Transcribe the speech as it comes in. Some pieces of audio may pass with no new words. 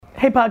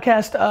Hey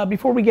podcast,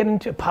 before we get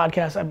into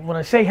podcast, when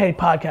I say hey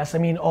podcast, I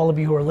mean all of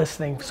you who are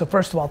listening. So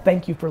first of all,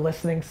 thank you for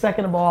listening.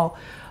 Second of all,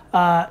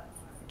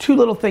 two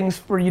little things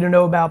for you to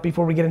know about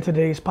before we get into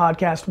today's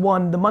podcast.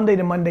 One, the Monday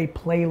to Monday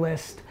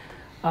playlist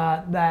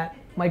that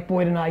Mike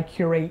Boyd and I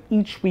curate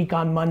each week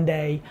on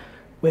Monday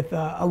with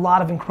a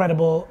lot of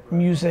incredible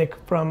music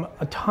from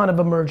a ton of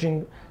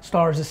emerging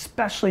stars,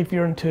 especially if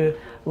you're into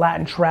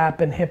Latin trap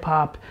and hip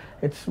hop.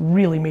 It's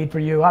really made for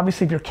you.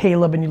 Obviously, if you're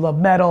Caleb and you love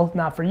metal,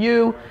 not for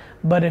you.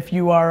 But if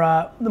you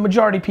are the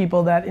majority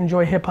people that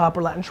enjoy hip hop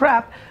or Latin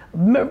trap,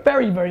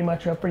 very, very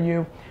much up for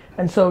you.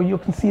 And so you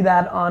can see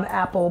that on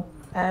Apple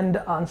and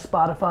on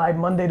Spotify,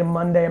 Monday to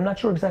Monday. I'm not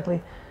sure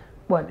exactly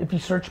what, if you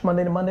search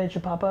Monday to Monday, it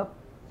should pop up?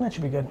 That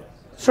should be good.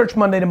 Search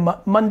Monday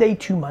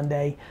to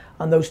Monday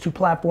on those two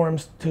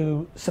platforms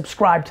to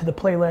subscribe to the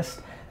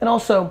playlist. And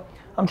also,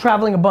 I'm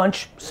traveling a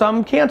bunch,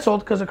 some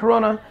canceled because of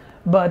Corona,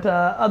 but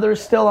others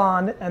still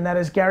on, and that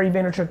is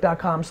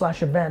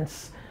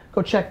GaryVaynerchuk.com/events.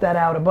 Go check that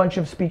out, a bunch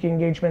of speaking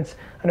engagements.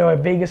 I know I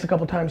have Vegas a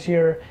couple times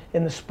here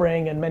in the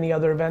spring and many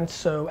other events,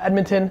 so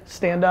Edmonton,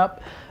 stand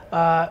up.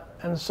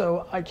 And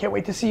so I can't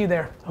wait to see you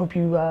there. I hope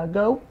you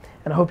go,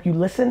 and I hope you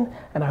listen,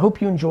 and I hope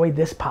you enjoy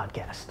this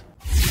podcast.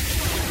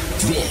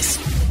 This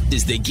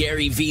is the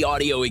Gary V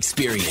Audio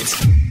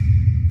Experience.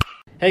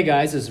 Hey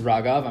guys, this is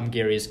Raghav. I'm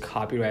Gary's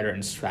copywriter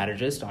and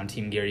strategist on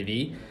Team Gary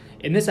V.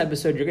 In this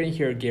episode, you're going to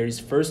hear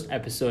Gary's first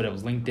episode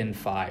of LinkedIn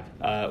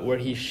 5, where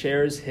he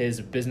shares his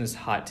business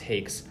hot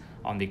takes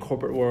on the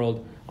corporate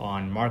world,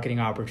 on marketing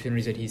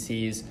opportunities that he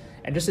sees,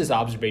 and just his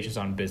observations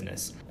on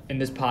business. In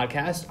this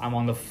podcast, I'm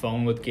on the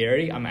phone with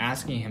Gary. I'm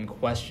asking him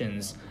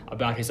questions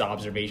about his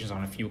observations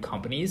on a few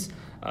companies,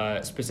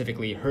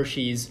 specifically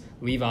Hershey's,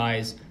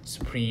 Levi's,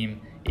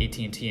 Supreme,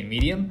 AT&T, and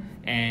Medium,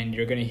 and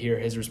you're going to hear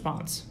his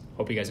response.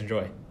 Hope you guys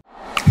enjoy.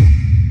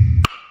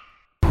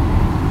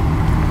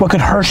 What could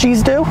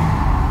Hershey's do?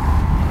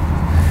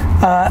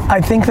 I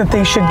think that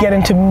they should get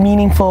into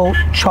meaningful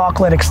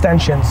chocolate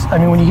extensions. I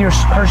mean, when you hear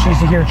Hershey's,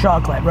 you hear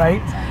chocolate,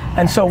 right?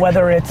 And so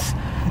whether it's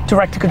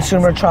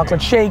direct-to-consumer chocolate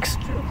shakes,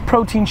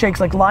 protein shakes,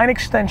 like line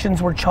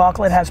extensions where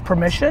chocolate has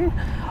permission.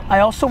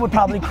 I also would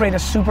probably create a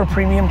super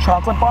premium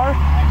chocolate bar,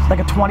 like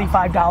a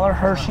 $25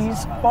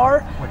 Hershey's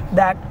bar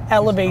that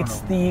elevates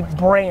the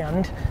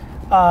brand,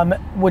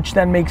 which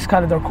then makes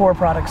kind of their core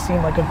product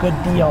seem like a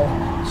good deal.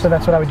 So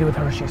that's what I would do with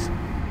Hershey's.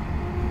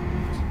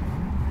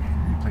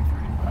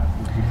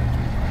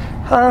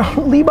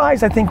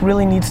 Levi's, I think,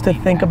 really needs to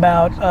think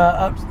about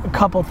a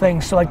couple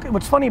things. So, like,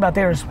 what's funny about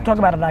there is, talk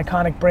about an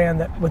iconic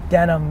brand that with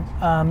denim.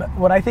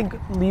 What I think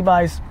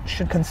Levi's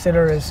should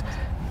consider is,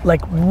 like,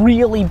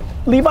 really,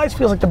 Levi's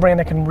feels like the brand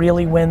that can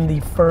really win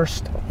the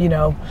first,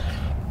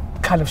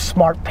 kind of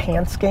smart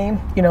pants game.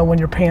 When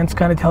your pants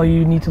kind of tell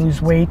you need to lose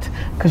weight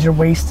because your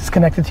waist is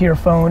connected to your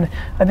phone.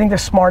 I think the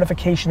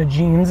smartification of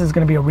jeans is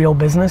going to be a real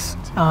business,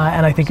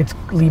 and I think it's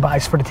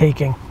Levi's for the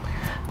taking.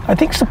 I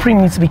think Supreme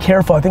needs to be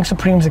careful. I think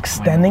Supreme's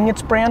extending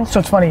its brand. So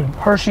it's funny,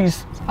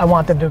 Hershey's, I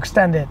want them to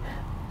extend it.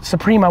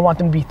 Supreme, I want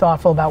them to be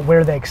thoughtful about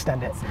where they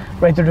extend it,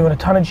 right? They're doing a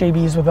ton of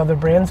JVs with other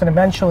brands, and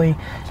eventually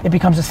it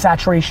becomes a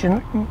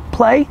saturation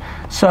play.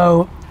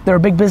 So they're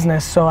a big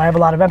business, so I have a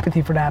lot of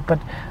empathy for that,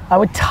 but I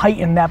would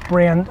tighten that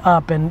brand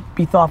up and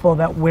be thoughtful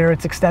about where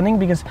it's extending,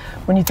 because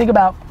when you think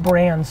about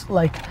brands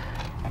like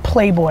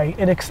Playboy,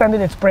 it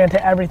extended its brand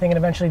to everything and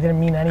eventually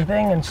didn't mean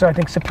anything. And so I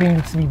think Supreme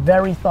needs to be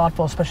very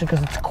thoughtful, especially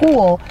because it's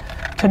cool,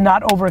 to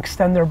not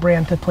overextend their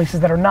brand to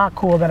places that are not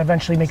cool that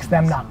eventually makes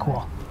them not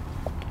cool.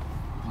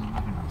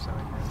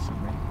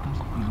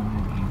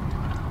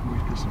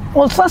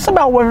 Well, it's less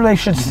about whether they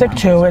should stick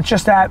to, it's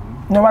just that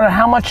no matter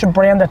how much a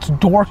brand that's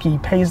dorky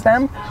pays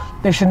them,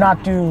 they should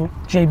not do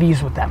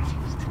JVs with them.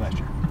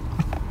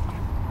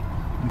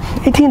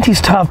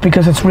 AT&T's tough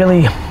because it's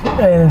really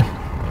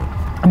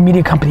a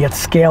media company at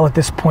scale at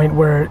this point,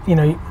 where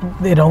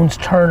it owns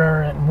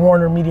Turner and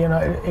Warner Media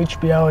and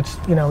HBO.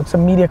 It's a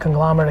media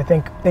conglomerate. I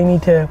think they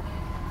need to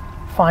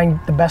find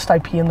the best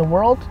IP in the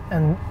world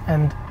and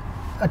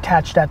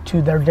attach that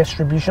to their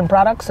distribution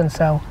products. And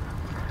so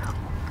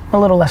I'm a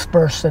little less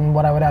versed in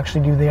what I would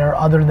actually do there,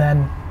 other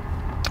than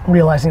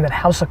realizing that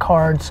House of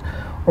Cards,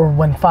 or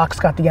when Fox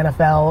got the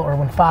NFL, or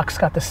when Fox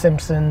got The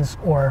Simpsons,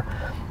 or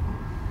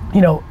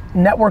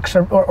networks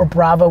or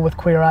Bravo with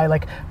Queer Eye,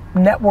 like,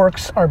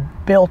 networks are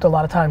built a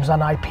lot of times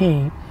on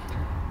IP.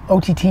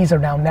 OTTs are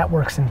now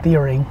networks in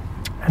theory.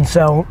 And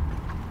so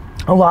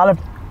a lot of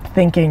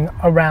thinking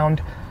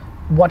around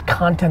what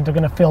content they're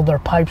going to fill their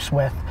pipes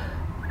with,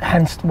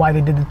 hence why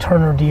they did the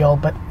Turner deal.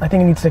 But I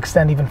think it needs to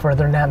extend even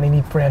further than that, and they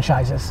need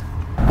franchises.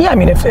 Yeah, I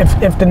mean, if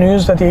the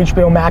news that the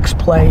HBO Max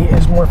play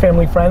is more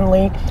family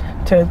friendly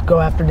to go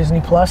after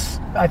Disney Plus,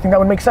 I think that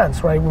would make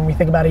sense, right? When we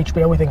think about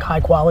HBO, we think high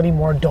quality,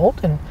 more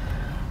adult, and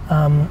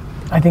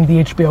I think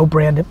the HBO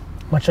brand,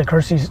 much like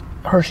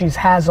Hershey's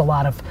has a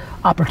lot of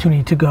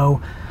opportunity to go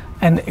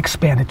and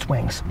expand its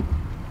wings.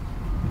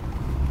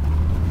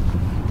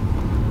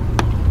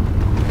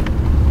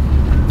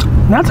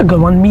 And that's a good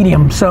one,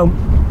 Medium. So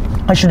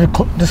I should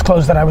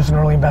disclose that I was an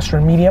early investor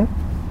in Medium.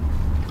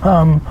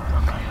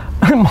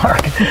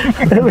 Mark.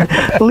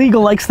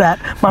 Legal likes that.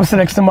 Mom sitting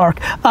next to Mark.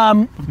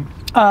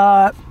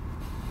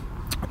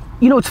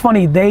 You know, it's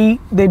funny.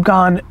 They've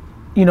gone,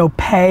 you know,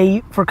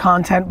 pay for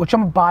content, which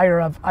I'm a buyer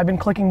of. I've been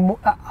clicking.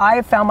 I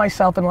have found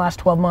myself in the last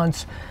 12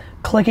 months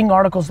clicking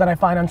articles that I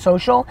find on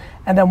social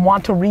and then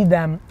want to read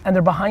them, and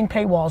they're behind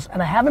paywalls,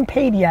 and I haven't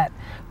paid yet.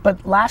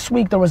 But last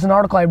week there was an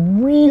article I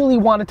really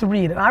wanted to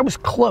read, and I was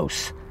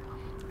close.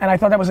 And I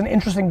thought that was an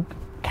interesting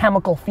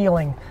chemical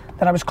feeling,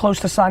 that I was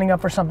close to signing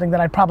up for something that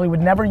I probably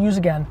would never use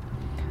again,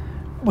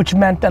 which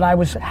meant that I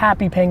was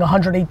happy paying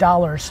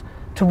 $108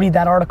 to read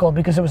that article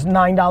because it was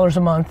 $9 a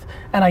month,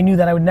 and I knew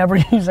that I would never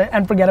use it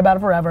and forget about it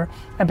forever,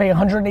 and pay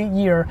 $108 a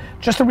year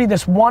just to read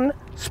this one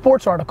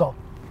sports article.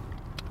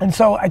 And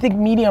so I think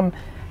Medium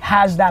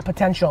has that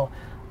potential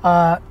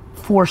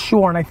for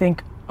sure, and I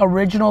think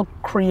original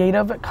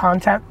creative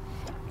content,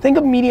 think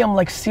of Medium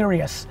like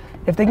Sirius.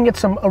 If they can get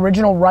some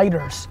original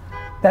writers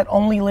that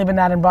only live in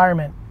that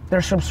environment,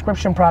 their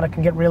subscription product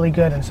can get really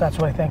good, and so that's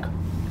what I think.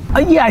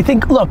 Yeah, I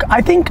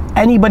think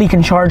anybody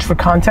can charge for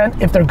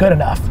content if they're good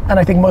enough, and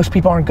I think most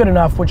people aren't good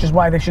enough, which is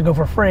why they should go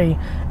for free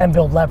and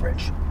build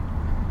leverage.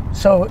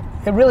 So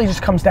it really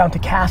just comes down to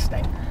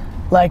casting.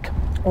 Like,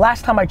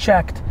 last time I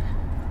checked,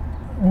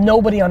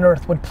 nobody on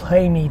earth would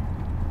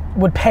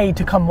pay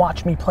to come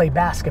watch me play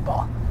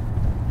basketball,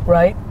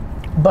 right?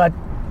 But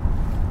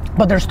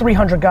there's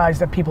 300 guys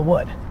that people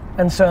would,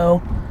 and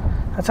so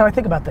that's how I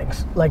think about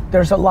things. Like,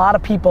 there's a lot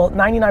of people,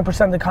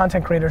 99% of the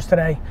content creators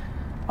today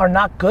are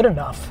not good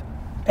enough,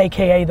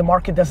 AKA the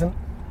market doesn't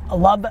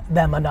love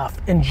them enough,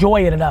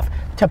 enjoy it enough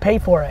to pay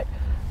for it.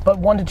 But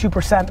 1% to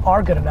 2%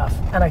 are good enough,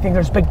 and I think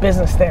there's big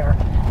business there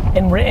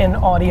in written,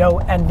 audio,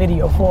 and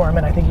video form,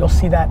 and I think you'll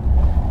see that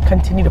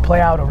continue to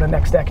play out over the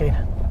next decade.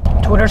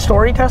 Twitter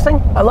story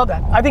testing, I love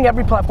that. I think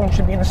every platform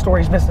should be in the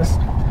stories business.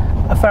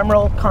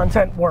 Ephemeral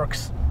content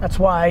works. That's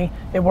why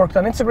it worked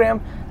on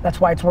Instagram, that's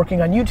why it's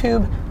working on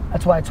YouTube,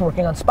 that's why it's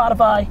working on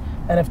Spotify,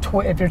 and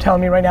if you're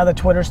telling me right now that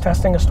Twitter's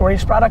testing a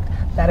stories product,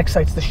 that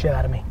excites the shit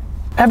out of me.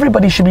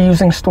 Everybody should be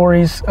using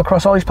stories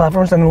across all these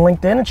platforms, and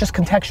LinkedIn, it's just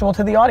contextual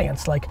to the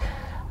audience, like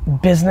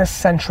business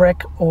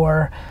centric,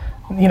 or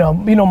you know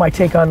my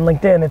take on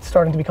LinkedIn, it's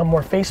starting to become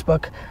more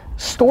Facebook.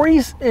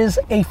 Stories is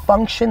a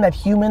function that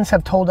humans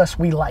have told us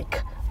we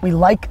like. We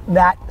like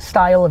that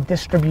style of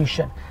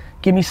distribution.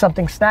 Give me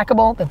something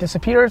snackable that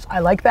disappears, I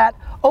like that.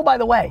 Oh, by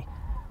the way,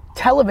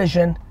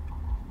 television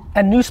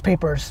and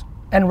newspapers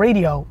and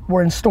radio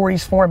were in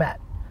stories format.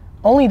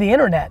 Only the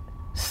internet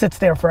sits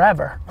there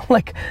forever.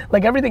 Like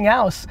everything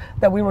else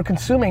that we were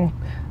consuming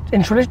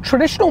in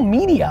traditional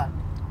media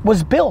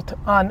was built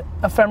on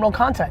ephemeral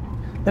content.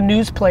 The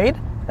news played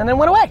and then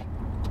went away.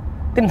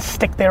 Didn't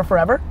stick there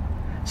forever.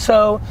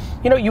 So,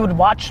 you know, you would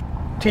watch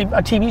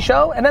a TV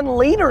show, and then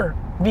later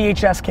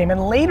VHS came,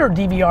 and later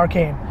DVR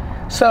came.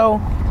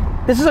 So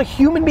this is a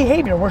human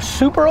behavior. We're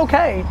super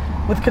okay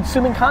with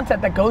consuming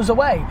content that goes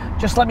away.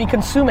 Just let me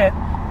consume it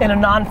in a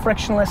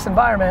non-frictionless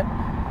environment,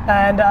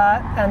 and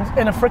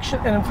in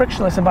a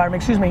frictionless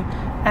environment, excuse me.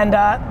 And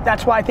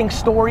that's why I think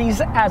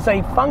stories as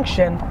a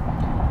function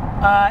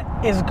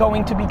is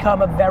going to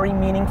become a very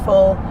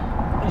meaningful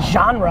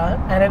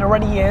genre, and it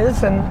already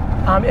is, and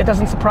it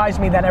doesn't surprise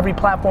me that every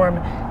platform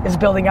is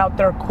building out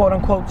their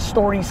quote-unquote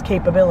stories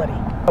capability.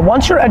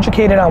 Once you're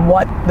educated on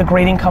what the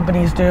grading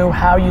companies do,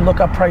 how you look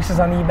up prices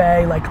on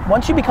eBay, like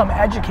once you become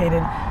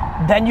educated,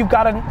 then you've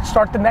got to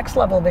start the next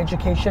level of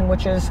education,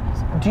 which is,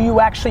 do you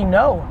actually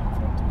know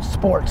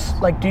sports?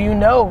 Like, do you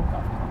know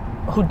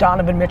who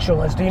Donovan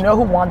Mitchell is? Do you know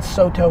who Juan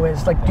Soto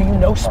is? Like, do you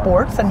know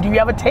sports, and do you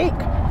have a take?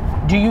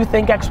 Do you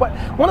think X, Y?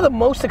 One of the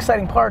most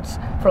exciting parts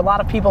for a lot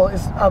of people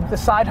is of the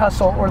side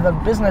hustle or the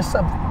business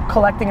of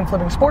collecting and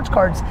flipping sports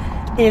cards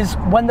is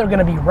when they're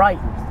gonna be right.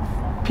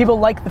 People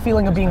like the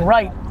feeling of being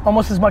right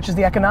almost as much as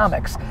the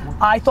economics.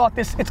 I thought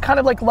it's kind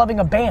of like loving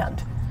a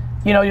band.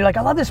 You know, you're like,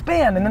 I love this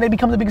band, and then they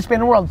become the biggest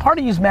band in the world. Part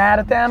of you's mad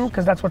at them,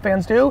 because that's what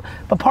fans do,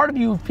 but part of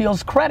you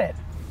feels credit.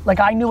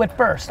 Like, I knew it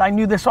first. I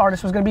knew this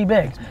artist was gonna be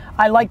big.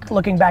 I like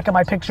looking back at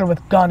my picture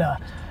with Gunna,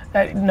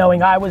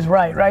 knowing I was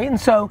right? And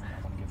so,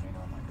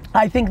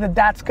 I think that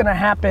that's gonna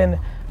happen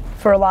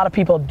for a lot of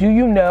people. Do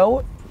you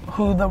know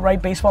who the right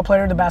baseball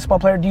player, the basketball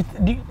player,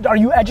 are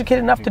you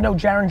educated enough to know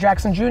Jaren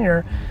Jackson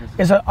Jr.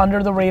 is an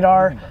under the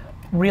radar,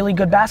 really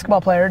good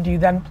basketball player? Do you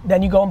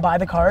then you go and buy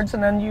the cards,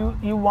 and then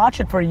you watch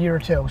it for a year or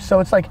two? So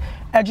it's like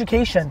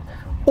education.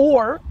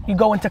 Or you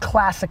go into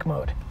classic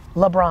mode.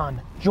 LeBron,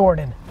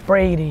 Jordan,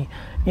 Brady,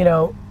 you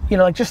know,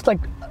 like just like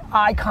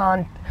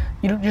icon,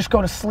 you just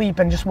go to sleep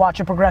and just watch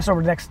it progress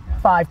over the next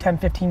 5, 10,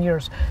 15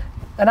 years.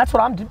 And that's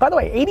what I'm doing. By the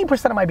way,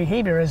 80% of my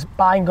behavior is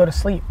buy and go to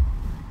sleep.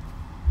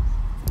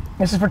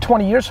 This is for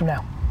 20 years from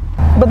now.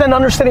 But then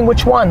understanding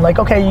which one, like,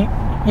 okay,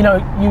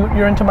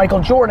 you're into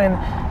Michael Jordan,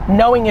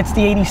 knowing it's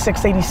the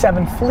 86,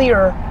 87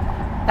 Fleer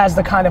as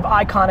the kind of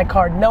iconic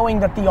card, knowing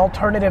that the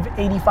alternative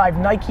 85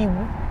 Nike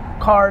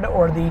card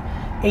or the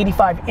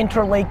 85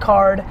 Interlake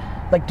card,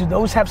 like, do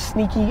those have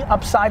sneaky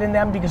upside in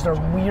them because they're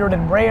weird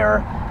and rare?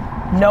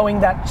 Knowing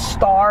that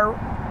Star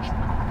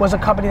was a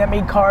company that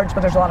made cards,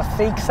 but there's a lot of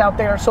fakes out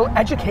there. So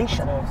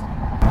education.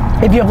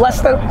 If you have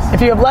less than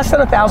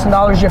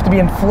 $1,000, you have to be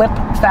in flip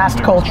fast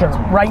culture.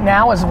 Right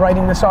now, as of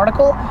writing this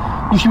article,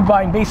 you should be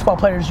buying baseball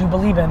players you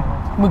believe in: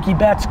 Mookie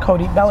Betts,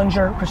 Cody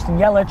Bellinger, Christian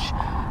Yelich,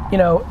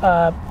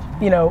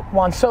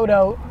 Juan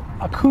Soto,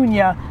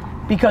 Acuna,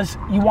 because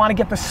you want to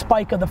get the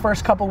spike of the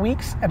first couple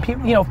weeks. And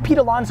Pete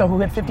Alonso, who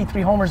hit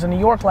 53 homers in New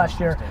York last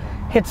year,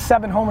 hit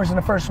 7 homers in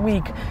the first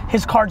week.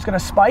 His card's going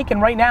to spike,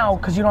 and right now,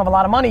 because you don't have a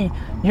lot of money,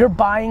 you're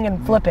buying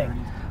and flipping.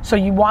 So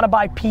you want to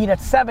buy Pete at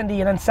 70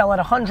 and then sell at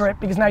 100,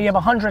 because now you have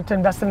 100 to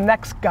invest in the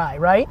next guy,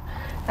 right?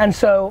 And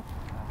so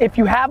if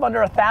you have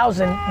under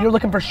 1,000, you're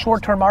looking for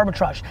short-term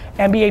arbitrage,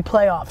 NBA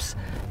playoffs.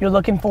 You're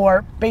looking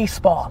for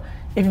baseball.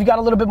 If you've got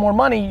a little bit more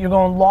money, you're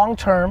going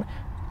long-term,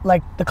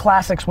 like the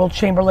classics, Wilt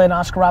Chamberlain,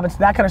 Oscar Robertson,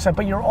 that kind of stuff.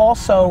 But you're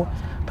also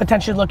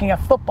potentially looking at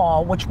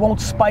football, which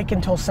won't spike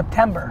until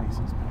September.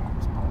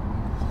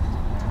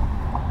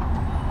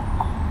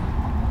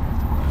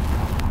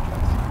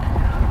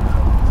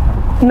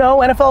 No,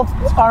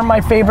 NFL are my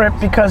favorite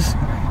because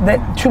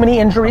too many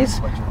injuries,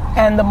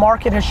 and the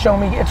market has shown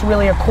me it's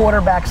really a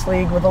quarterback's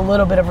league with a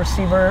little bit of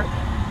receiver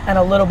and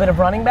a little bit of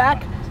running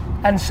back.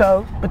 And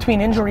so between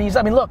injuries,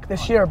 I mean, look,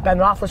 this year, Ben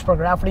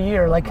Roethlisberger out for the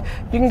year. Like,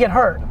 you can get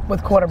hurt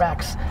with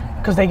quarterbacks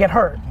because they get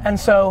hurt. And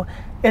so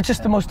it's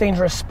just the most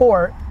dangerous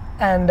sport,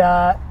 and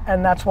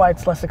that's why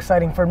it's less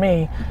exciting for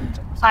me.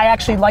 I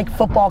actually like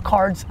football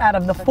cards out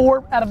of the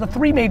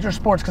 3 major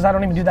sports, because I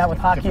don't even do that with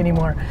hockey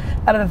anymore.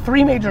 Out of the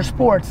 3 major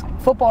sports,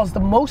 football is the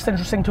most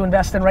interesting to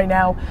invest in right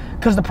now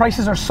because the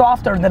prices are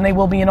softer than they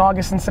will be in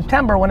August and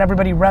September when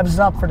everybody revs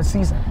up for the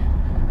season.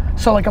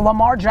 So like a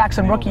Lamar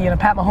Jackson rookie and a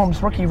Pat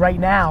Mahomes rookie right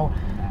now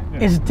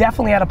is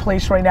definitely at a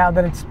place right now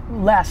that it's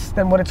less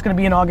than what it's going to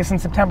be in August and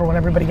September when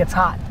everybody gets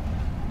hot.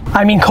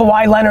 I mean,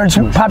 Kawhi Leonard's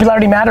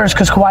popularity matters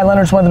because Kawhi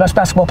Leonard's one of the best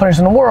basketball players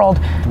in the world.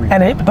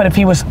 But if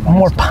he was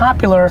more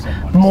popular,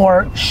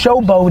 more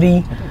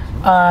showboaty,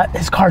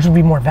 his cards would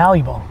be more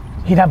valuable.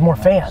 He'd have more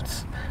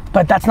fans.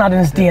 But that's not in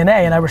his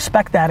DNA, and I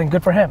respect that, and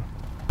good for him.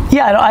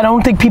 Yeah, I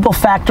don't think people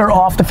factor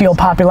off the field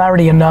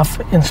popularity enough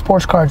in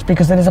sports cards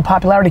because it is a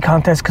popularity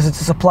contest because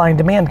it's a supply and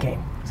demand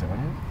game. Is that what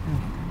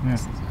it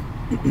is? Yes.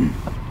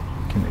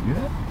 Can they do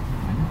that?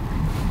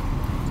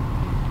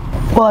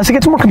 Well, as it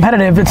gets more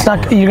competitive, it's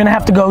not. You're going to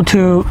have to go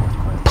to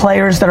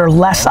players that are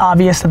less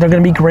obvious that they're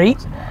going to be great,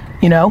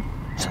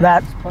 So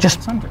that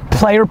just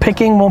player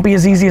picking won't be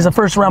as easy as a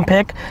first-round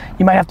pick.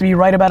 You might have to be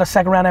right about a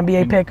second-round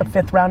NBA pick, a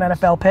fifth-round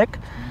NFL pick.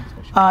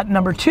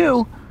 Number 2,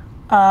 you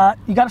got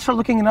to start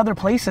looking in other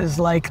places.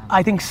 Like,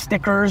 I think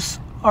stickers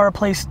are a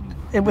place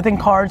within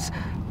cards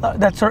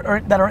that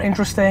are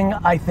interesting.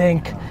 I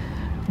think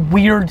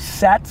weird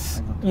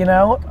sets.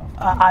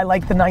 I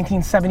like the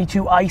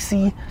 1972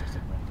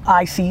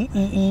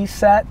 ICEE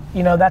set.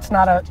 That's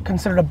not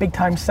considered a big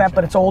time set,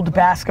 but it's old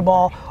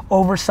basketball,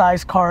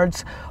 oversized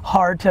cards,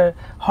 hard to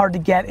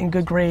get in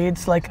good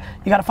grades. Like,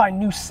 you got to find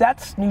new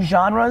sets, new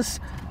genres,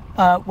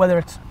 whether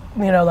it's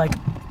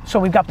so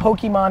we've got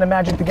Pokemon and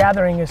Magic the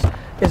Gathering. Is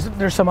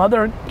there's some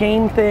other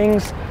game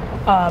things,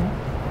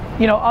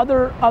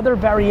 other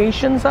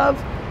variations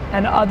of,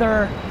 and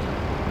other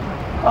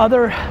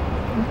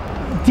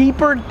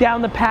deeper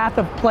down the path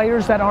of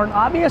players that aren't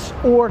obvious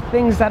or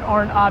things that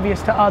aren't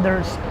obvious to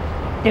others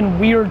in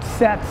weird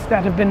sets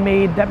that have been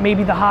made that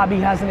maybe the hobby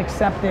hasn't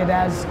accepted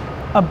as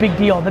a big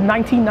deal. The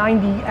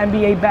 1990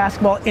 NBA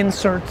basketball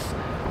inserts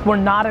were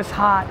not as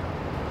hot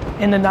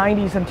in the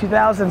 90s and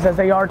 2000s as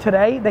they are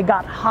today. They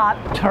got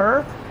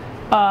hotter.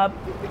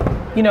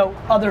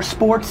 Other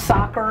sports,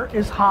 soccer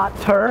is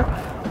hotter.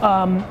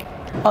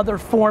 Other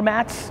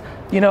formats.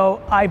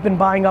 I've been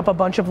buying up a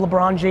bunch of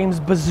LeBron James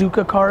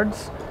bazooka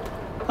cards.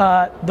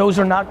 Those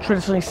are not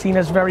traditionally seen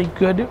as very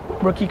good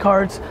rookie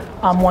cards.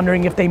 I'm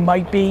wondering if they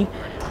might be.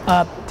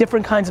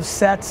 Different kinds of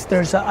sets.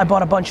 I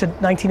bought a bunch of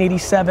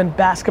 1987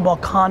 basketball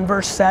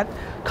Converse set.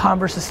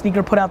 Converse, the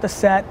sneaker, put out the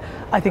set.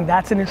 I think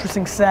that's an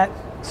interesting set.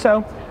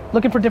 So,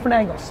 looking for different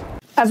angles.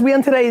 As we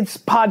end today's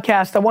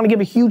podcast, I want to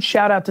give a huge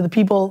shout out to the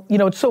people.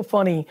 It's so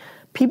funny.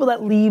 People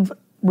that leave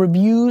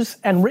reviews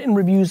and written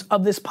reviews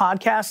of this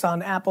podcast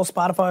on Apple,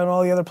 Spotify, and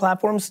all the other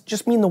platforms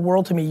just mean the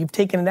world to me. You've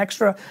taken an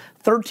extra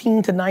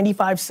 13 to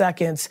 95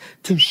 seconds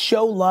to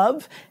show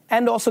love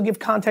and also give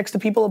context to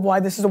people of why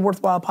this is a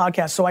worthwhile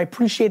podcast. So I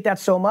appreciate that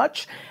so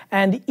much.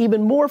 And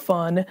even more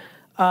fun,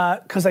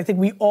 because I think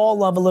we all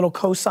love a little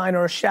cosign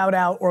or a shout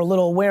out or a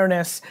little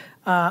awareness.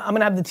 I'm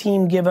gonna have the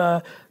team give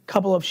a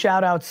couple of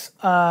shout outs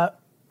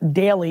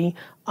daily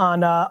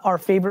on our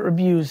favorite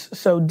reviews.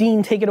 So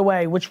Dean, take it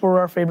away. Which were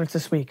our favorites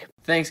this week?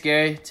 Thanks,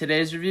 Gary.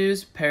 Today's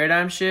reviews,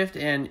 Paradigm Shift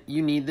and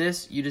You Need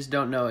This, You Just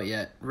Don't Know It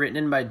Yet. Written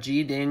in by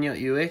G. Daniel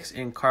Ewix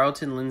and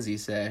Carlton Lindsay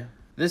say,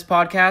 this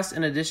podcast,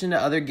 in addition to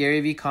other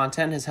Gary Vee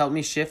content, has helped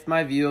me shift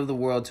my view of the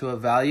world to a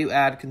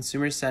value-add,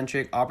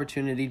 consumer-centric,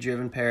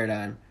 opportunity-driven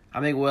paradigm. I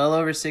make well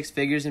over 6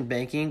 figures in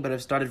banking, but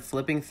have started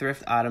flipping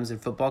thrift items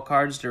and football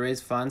cards to raise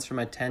funds for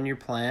my 10-year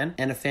plan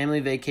and a family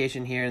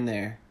vacation here and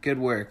there. Good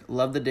work.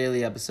 Love the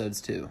daily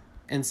episodes too.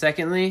 And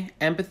secondly,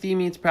 empathy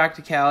meets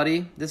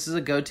practicality. This is a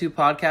go-to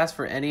podcast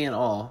for any and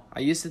all. I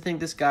used to think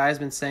this guy has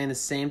been saying the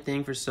same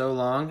thing for so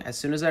long. As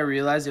soon as I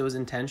realized it was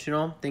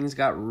intentional, things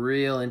got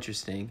real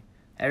interesting.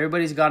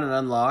 Everybody's got an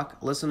unlock.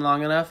 Listen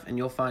long enough and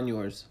you'll find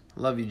yours.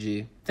 Love you,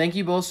 G. Thank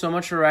you both so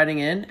much for writing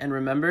in. And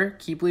remember,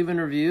 keep leaving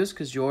reviews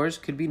because yours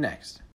could be next.